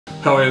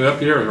How I ended up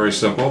here is very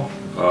simple.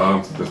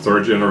 The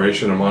third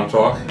generation of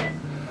Montauk.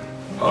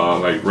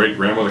 My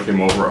great-grandmother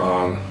came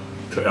over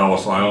to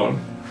Ellis Island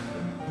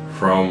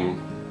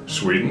from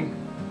Sweden.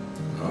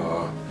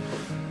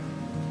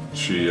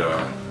 She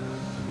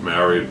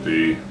married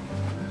a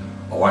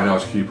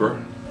lighthouse keeper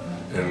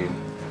in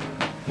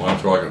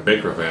Montauk, a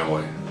Baker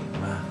family.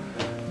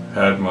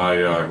 Had my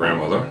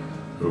grandmother,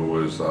 who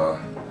was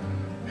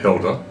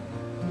Hilda,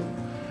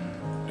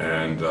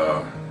 and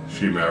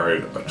she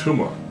married a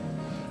Tuma,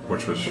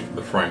 which was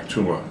the Frank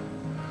Tuma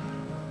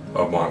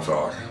of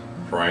Montauk.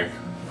 Frank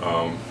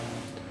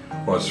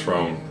was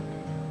from,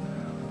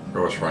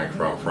 where was Frank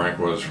from? Frank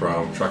was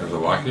from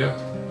Czechoslovakia,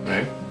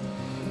 right?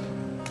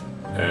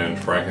 And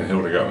Frank and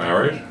Hilda got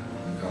married.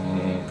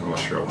 I'm not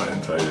sure when,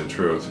 to tell you the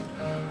truth.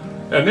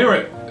 And they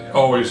were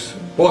always,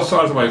 both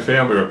sides of my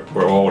family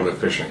were all into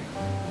fishing.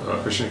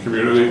 Fishing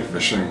community,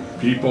 fishing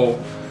people.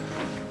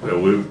 They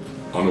lived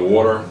on the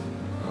water.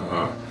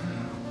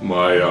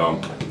 My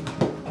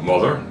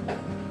mother,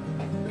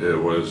 it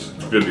was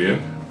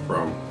Vivian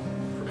from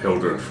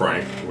Hilda and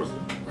Frank, was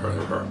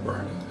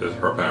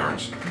her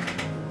parents.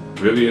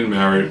 Vivian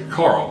married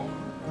Carl,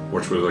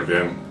 which was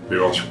again the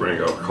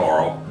offspring of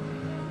Carl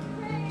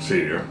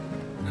Sr.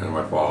 and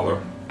my father.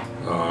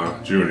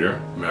 Junior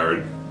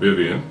married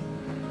Vivian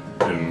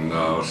in,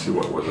 let's see,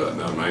 what was that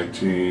now,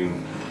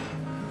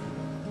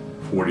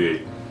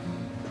 1948.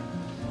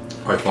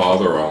 My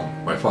father,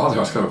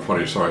 that's kind of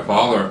funny, so my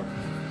father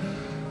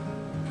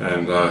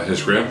and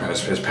his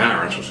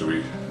parents, which would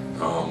be,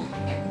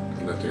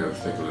 I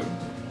think of it,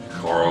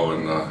 Carl,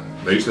 and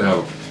they used to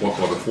have what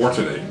called the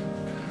Fortunate,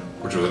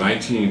 which was a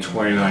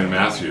 1929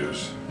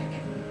 Matthews,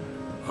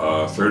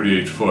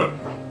 38 foot,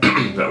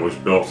 that was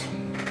built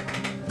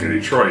in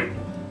Detroit.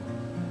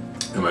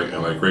 And my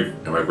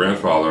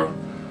grandfather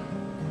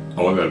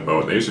owned that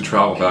boat. They used to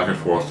travel back and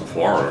forth to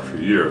Florida for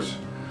years.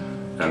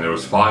 And there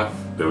was my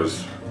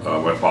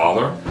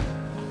father,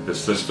 his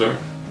sister,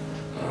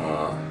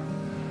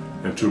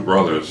 and two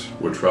brothers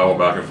would travel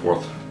back and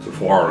forth to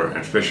Florida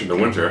and fish in the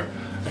winter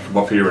and come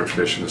up here and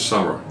fish in the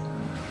summer.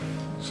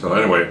 So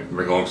anyway, to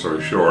make a long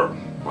story short,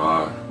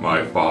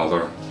 my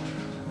father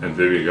and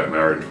Vivian got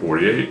married in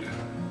 '48.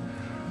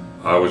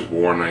 I was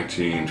born in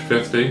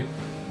 1950.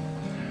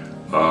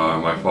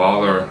 My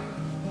father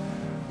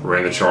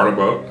ran a charter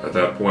boat at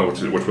that point,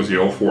 which was the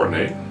old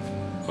Fortnite,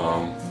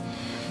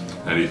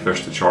 and he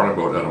fished the charter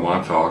boat out of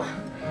Montauk.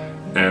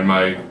 And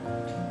my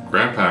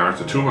grandparents,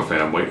 the Tuma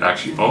family,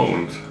 actually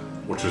owned,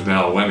 which is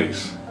now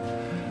Lenny's.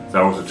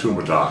 That was the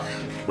Tuma dock,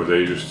 where they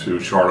used to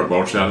charter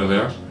boats out of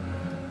there.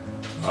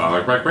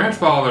 My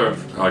grandfather,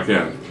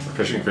 again, a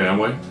fishing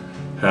family,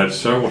 had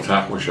several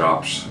tackle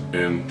shops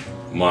in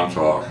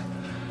Montauk.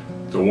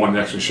 The one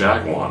next to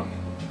Shagwan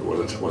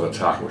was a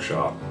tackle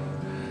shop.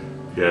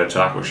 He had a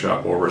tackle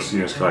shop over at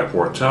Sea and Sky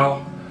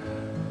Portel.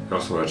 He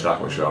also had a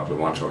tackle shop at the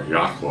Montauk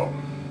Yacht Club.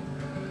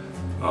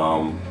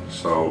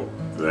 So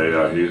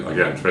he,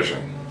 again,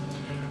 fishing.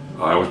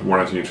 I was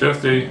born in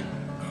 1950.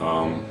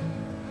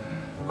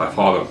 My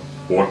father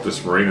bought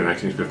this marine in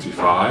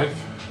 1955,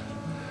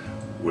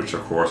 which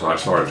of course I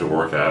started to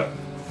work at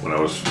when I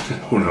was,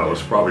 who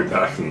knows, probably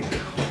back in, I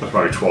was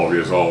probably 12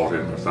 years old,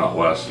 if not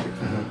less.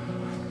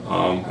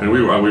 And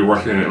we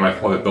worked in it, and my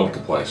father built the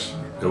place.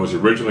 It was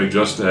originally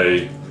just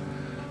a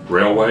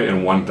railway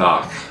and one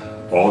dock.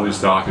 All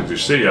these docks you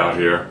see out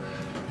here,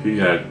 he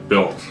had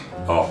built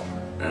up,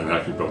 and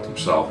actually built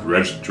himself.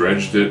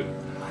 Dredged it,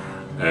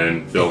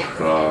 and built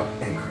the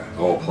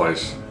whole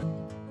place.